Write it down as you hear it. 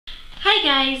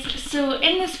Hi guys, so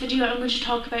in this video I'm going to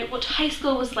talk about what high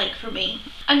school was like for me.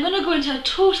 I'm going to go into a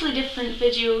totally different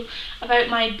video about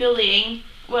my bullying,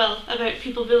 well, about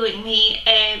people bullying me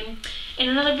in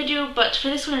another video, but for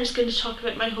this one I'm just going to talk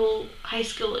about my whole high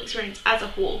school experience as a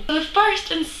whole. So the first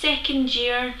and second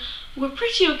year were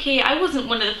pretty okay. I wasn't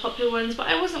one of the popular ones, but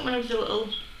I wasn't one of the little,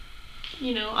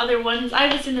 you know, other ones.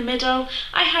 I was in the middle.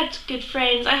 I had good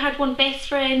friends. I had one best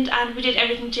friend and we did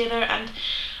everything together, and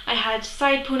I had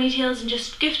side ponytails and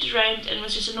just goofed around and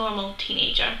was just a normal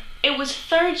teenager. It was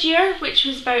third year, which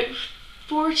was about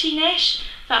 14ish,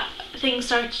 that things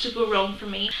started to go wrong for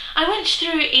me. I went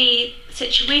through a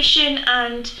situation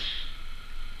and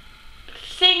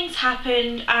things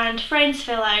happened and friends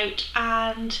fell out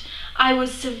and I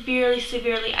was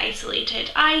severely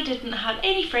isolated. I didn't have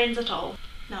any friends at all.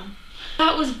 None.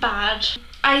 That was bad.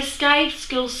 I skived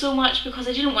school so much because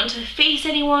I didn't want to face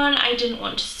anyone, I didn't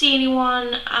want to see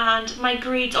anyone, and my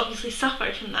grades obviously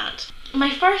suffered from that.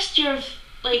 My first year of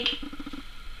like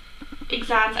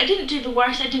exams, I didn't do the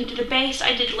worst, I didn't do the best,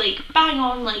 I did like bang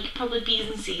on, like probably B's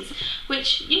and C's,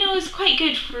 which, you know, is quite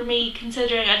good for me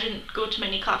considering I didn't go to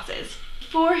many classes.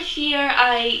 Fourth year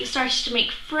I started to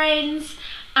make friends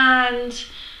and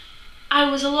I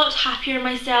was a lot happier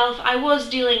myself. I was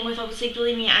dealing with obviously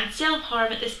bulimia and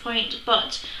self-harm at this point,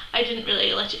 but I didn't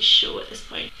really let it show at this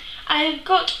point. I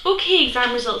got okay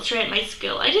exam results throughout my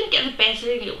school. I didn't get the best, I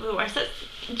didn't get the worst. That's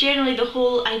generally the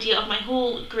whole idea of my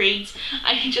whole grades.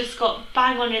 I just got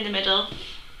bang on in the middle,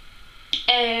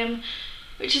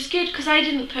 which is good because I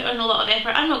didn't put in a lot of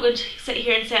effort. I'm not going to sit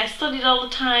here and say I studied all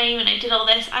the time and I did all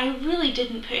this. I really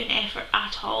didn't put in effort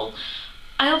at all.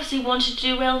 I obviously wanted to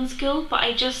do well in school, but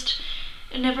I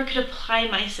never could apply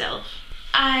myself.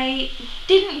 I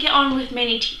didn't get on with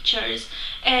many teachers.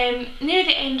 Near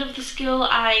the end of the school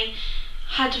I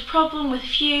had a problem with a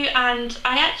few, and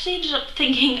I actually ended up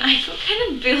thinking I got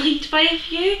kind of bullied by a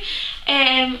few.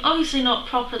 Obviously not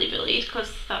properly bullied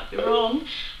because that would be wrong,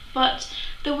 but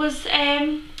there was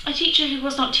a teacher who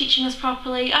was not teaching us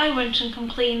properly. I went and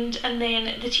complained, and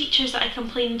then the teachers that I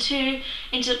complained to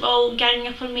ended up all ganging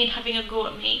up on me and having a go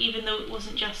at me, even though it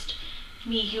wasn't just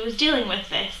me who was dealing with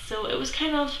this. So it was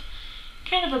kind of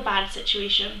a bad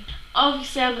situation.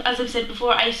 Obviously, as I've said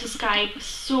before, I used to skive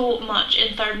so much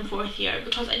in third and fourth year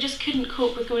because I just couldn't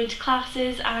cope with going to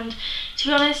classes, and to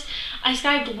be honest, I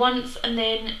skived once and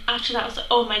then after that I was like,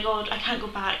 oh my god, I can't go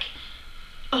back.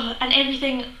 And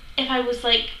everything, if I was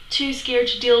like too scared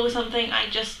to deal with something,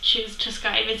 I just choose to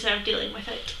skive instead of dealing with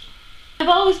it. I've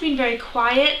always been very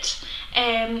quiet.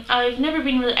 I've never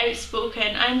been really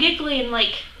outspoken. I'm giggly and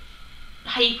like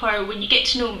hyper when you get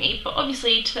to know me, but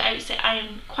obviously to the outset I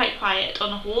am quite quiet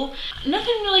on a whole.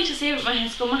 Nothing really to say about my high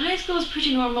school. My high school was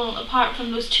pretty normal apart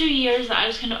from those 2 years that I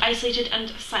was kind of isolated and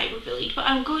cyberbullied, but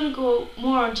I'm going to go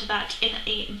more onto that in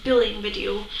a bullying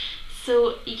video.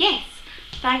 So yes,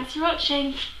 thanks for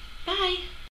watching, bye!